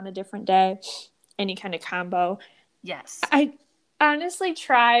day, 1 a different day, any kind of combo. Yes. I honestly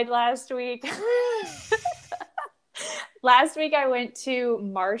tried last week. Last week I went to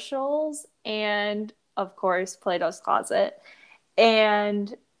Marshall's and, of course, Plato's Closet.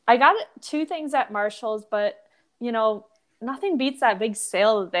 And I got 2 things at Marshall's, but, nothing beats that big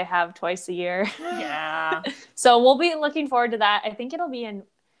sale that they have twice a year. Yeah. So we'll be looking forward to that. I think it'll be in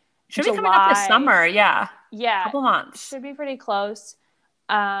Should July. be coming up this summer, yeah. Yeah. A couple months. Should be pretty close.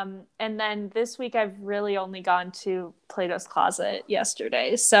 And then this week I've really only gone to Plato's Closet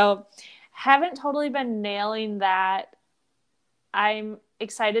yesterday. So haven't totally been nailing that. I'm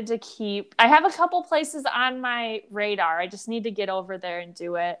excited to I have a couple places on my radar. I just need to get over there and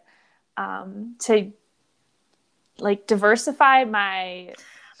do it to like diversify my.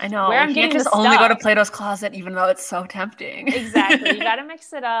 I know. Where I'm getting just only go to Plato's Closet, even though it's so tempting. Exactly. You got to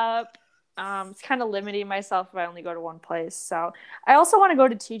mix it up. It's kind of limiting myself if I only go to one place. So I also want to go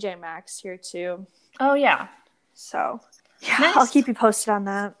to TJ Maxx here too. Oh yeah. So yeah, nice. I'll keep you posted on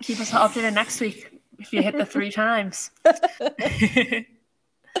that. Keep us updated next week if you hit the 3 times.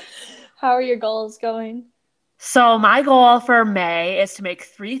 How are your goals going? So my goal for May is to make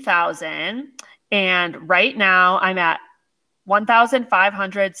 3,000. And right now I'm at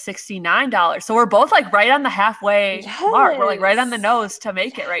 $1,569. So we're both like right on the halfway mark. We're like right on the nose to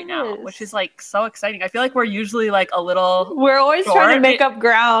make it right now, which is like so exciting. I feel like we're usually like a little. We're always trying to make up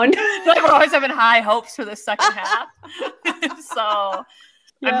ground. Like we're always having high hopes for the second half. So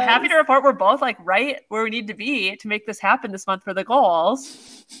I'm happy to report we're both like right where we need to be to make this happen this month for the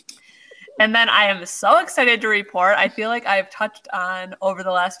goals. And then I am so excited to report. I feel like I've touched on over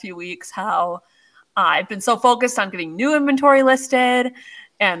the last few weeks how I've been so focused on getting new inventory listed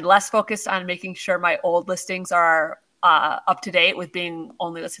and less focused on making sure my old listings are up to date with being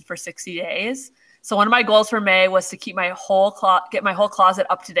only listed for 60 days. So one of my goals for May was to keep my get my whole closet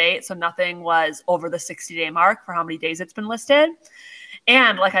up to date so nothing was over the 60-day mark for how many days it's been listed.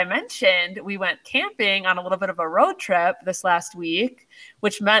 And like I mentioned, we went camping on a little bit of a road trip this last week,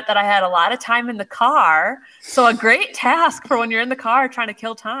 which meant that I had a lot of time in the car. So a great task for when you're in the car trying to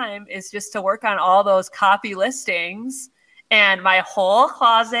kill time is just to work on all those copy listings. And my whole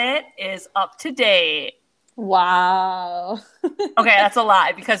closet is up to date. Wow. Okay, that's a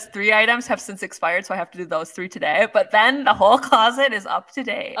lie because 3 items have since expired, so I have to do those 3 today. But then the whole closet is up to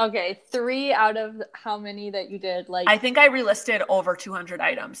date. Okay, 3 out of how many that you did? Like I think I relisted over 200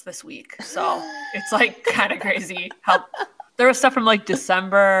 items this week, so it's like kind of crazy. How there was stuff from like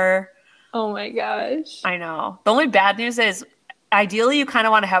December. Oh my gosh! I know. The only bad news is, ideally, you kind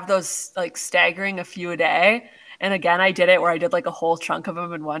of want to have those like staggering a few a day. And again, I did it where I did like a whole chunk of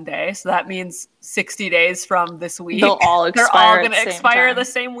them in one day. So that means 60 days from this week. They'll all expire. They're all going to expire the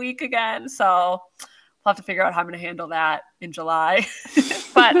same week again. So I'll have to figure out how I'm going to handle that in July.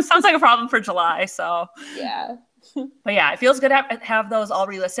 But it sounds like a problem for July. So yeah. But yeah, it feels good to have those all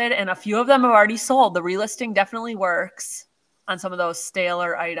relisted, and a few of them have already sold. The relisting definitely works on some of those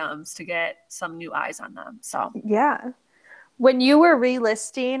staler items to get some new eyes on them. So yeah. When you were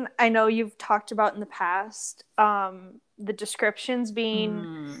relisting, I know you've talked about in the past, the descriptions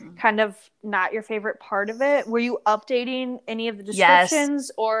being kind of not your favorite part of it. Were you updating any of the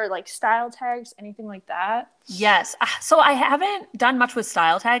descriptions or like style tags, anything like that? Yes. So I haven't done much with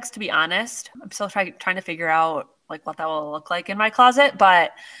style tags, to be honest. I'm still trying to figure out like what that will look like in my closet.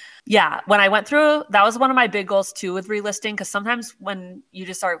 But yeah, when I went through, that was one of my big goals too with relisting, because sometimes when you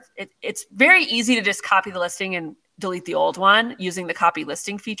just start, it's very easy to just copy the listing and delete the old one using the copy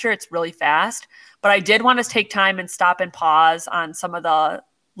listing feature. It's really fast. But I did want to take time and stop and pause on some of the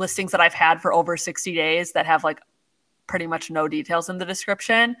listings that I've had for over 60 days that have like pretty much no details in the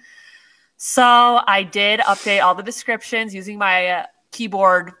description. So I did update all the descriptions using my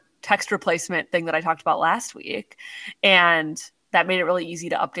keyboard text replacement thing that I talked about last week. And that made it really easy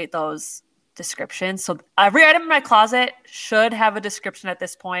to update those descriptions. So every item in my closet should have a description at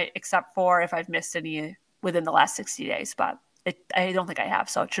this point, except for if I've missed any within the last 60 days, but I don't think I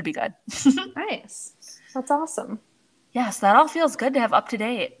have, so it should be good. Nice. That's awesome. Yes, that all feels good to have up to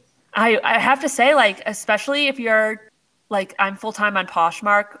date. I have to say, like, especially if you're like, I'm full-time on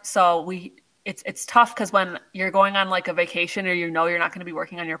Poshmark, so it's tough because when you're going on like a vacation or you're not going to be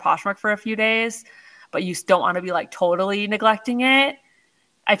working on your Poshmark for a few days, but you don't want to be like totally neglecting it.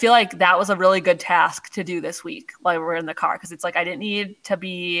 I feel like that was a really good task to do this week while we're in the car, because it's like I didn't need to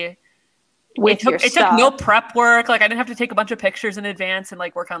be it took no prep work. Like I didn't have to take a bunch of pictures in advance and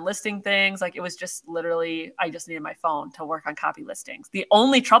like work on listing things. Like it was just literally, I just needed my phone to work on copy listings. The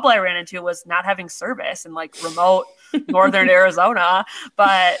only trouble I ran into was not having service in like remote northern Arizona.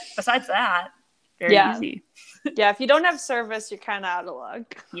 But besides that, very easy. Yeah, if you don't have service, you're kind of out of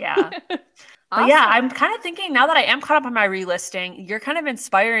luck. Yeah. Awesome. But yeah, I'm kind of thinking now that I am caught up on my relisting, you're kind of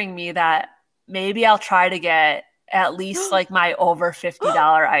inspiring me that maybe I'll try to get at least like my over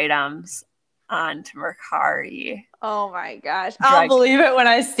 $50 items onto Mercari. Oh my gosh. I'll believe it when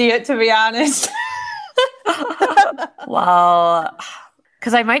I see it, to be honest. Well,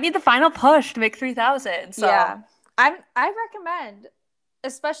 because I might need the final push to make 3,000. So yeah. I recommend,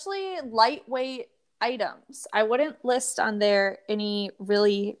 especially lightweight items. I wouldn't list on there any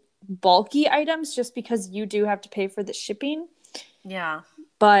really bulky items just because you do have to pay for the shipping. Yeah.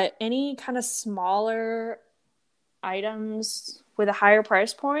 But any kind of smaller items with a higher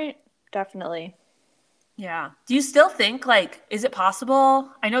price point, definitely. Yeah. Do you still think, like, is it possible?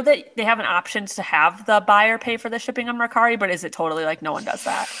 I know that they have an option to have the buyer pay for the shipping on Mercari, but is it totally like no one does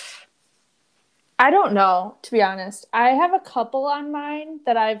that? I don't know, to be honest. I have a couple on mine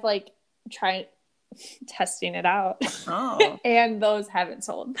that I've like tried testing it out. Oh. And those haven't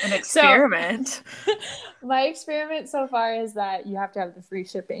sold. An experiment. So, my experiment so far is that you have to have the free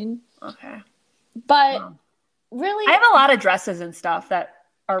shipping. Okay. But really, I have a lot of dresses and stuff that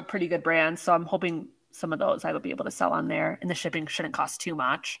are pretty good brands, so I'm hoping some of those I will be able to sell on there, and the shipping shouldn't cost too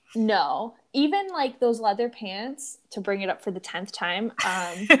much. No. Even like those leather pants, to bring it up for the 10th time,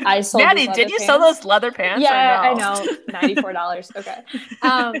 I sold Maddie, did you sell those leather pants? Yeah, I know. $94. Okay.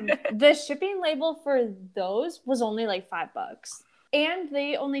 The shipping label for those was only like $5. And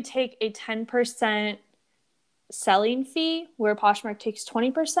they only take a 10% selling fee, where Poshmark takes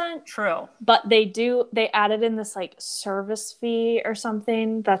 20%. True. But they added in this like service fee or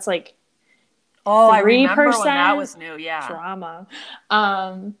something that's like 3%. I remember when that was new. Yeah. Drama.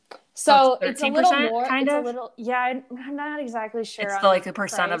 So it's a little more. Kind of? I'm not exactly sure. It's like the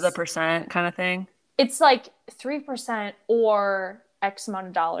percent of the percent kind of thing. It's like 3% or X amount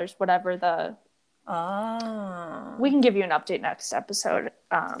of dollars, whatever the. Oh. We can give you an update next episode.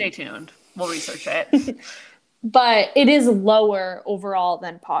 Stay tuned. We'll research it. But it is lower overall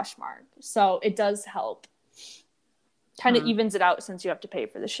than Poshmark, so it does help. Kind of evens it out since you have to pay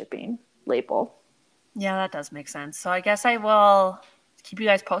for the shipping label. Yeah, that does make sense. So I guess I will keep you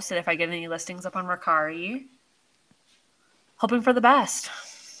guys posted if I get any listings up on Mercari. Hoping for the best.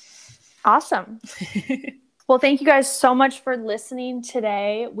 Awesome. Well, thank you guys so much for listening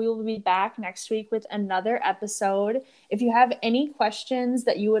today. We will be back next week with another episode. If you have any questions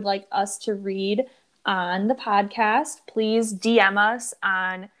that you would like us to read on the podcast, please DM us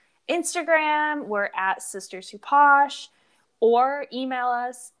on Instagram. We're at Sisters Who Posh, or email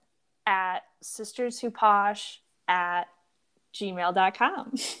us at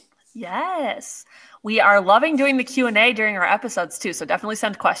sisterswhoposh@gmail.com. Yes. We are loving doing the Q&A during our episodes too, so definitely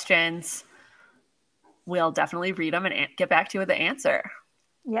send questions. We'll definitely read them and get back to you with the answer.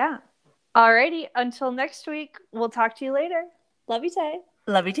 Yeah. Alrighty, until next week, we'll talk to you later. Love you, Tay.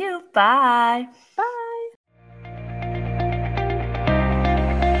 Love you too. Bye. Bye.